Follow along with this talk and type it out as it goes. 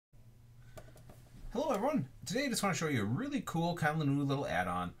Hello everyone! Today I just want to show you a really cool kind of new little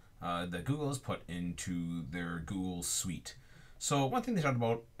add-on that Google has put into their Google Suite. So one thing they talked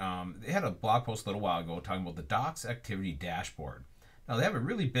about, they had a blog post a little while ago talking about the Docs Activity Dashboard. Now they have a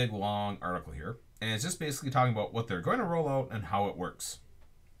really big long article here, and it's just basically talking about what they're going to roll out and how it works.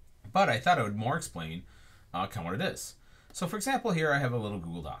 But I thought I would more explain kind of what it is. So for example, here I have a little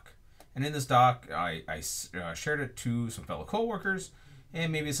Google Doc. And in this doc, I shared it to some fellow coworkers, and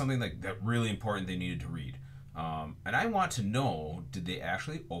maybe it's something that really important they needed to read. And I want to know, did they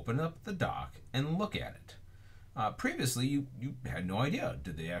actually open up the doc and look at it? Previously, you had no idea.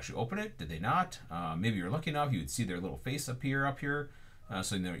 Did they actually open it? Did they not? Maybe you're lucky enough, you would see their little face appear up here,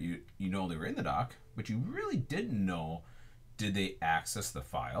 so you know they were in the doc, but you really didn't know, did they access the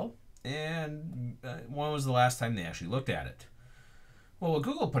file? And when was the last time they actually looked at it? Well, what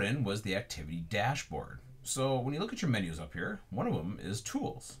Google put in was the activity dashboard. So when you look at your menus up here, one of them is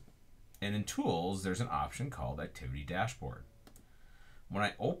Tools. And in Tools, there's an option called Activity Dashboard. When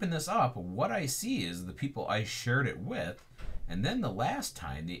I open this up, what I see is the people I shared it with, and then the last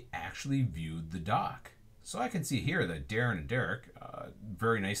time they actually viewed the doc. So I can see here that Darren and Derek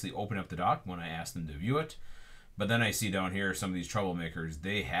very nicely open up the doc when I asked them to view it. But then I see down here some of these troublemakers,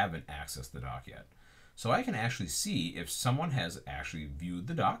 they haven't accessed the doc yet. So I can actually see if someone has actually viewed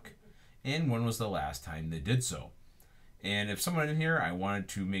the doc and when was the last time they did so. And if someone in here, I wanted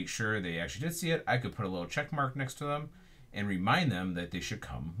to make sure they actually did see it, I could put a little check mark next to them and remind them that they should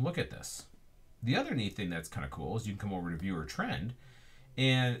come look at this. The other neat thing that's kind of cool is you can come over to Viewer Trend,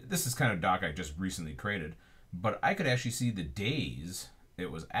 and this is kind of a doc I just recently created, but I could actually see the days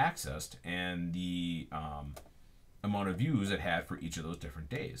it was accessed and the amount of views it had for each of those different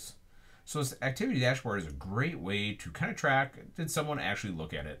days. So this activity dashboard is a great way to kind of track, did someone actually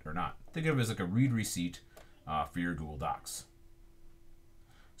look at it or not? Think of it as like a read receipt for your Google Docs.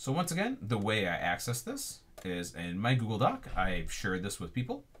 So once again, the way I access this is in my Google Doc. I've shared this with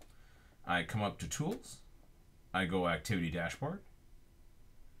people. I come up to Tools, I go Activity Dashboard,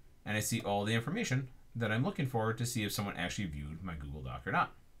 and I see all the information that I'm looking for to see if someone actually viewed my Google Doc or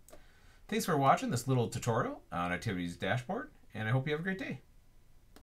not. Thanks for watching this little tutorial on Activities Dashboard, and I hope you have a great day.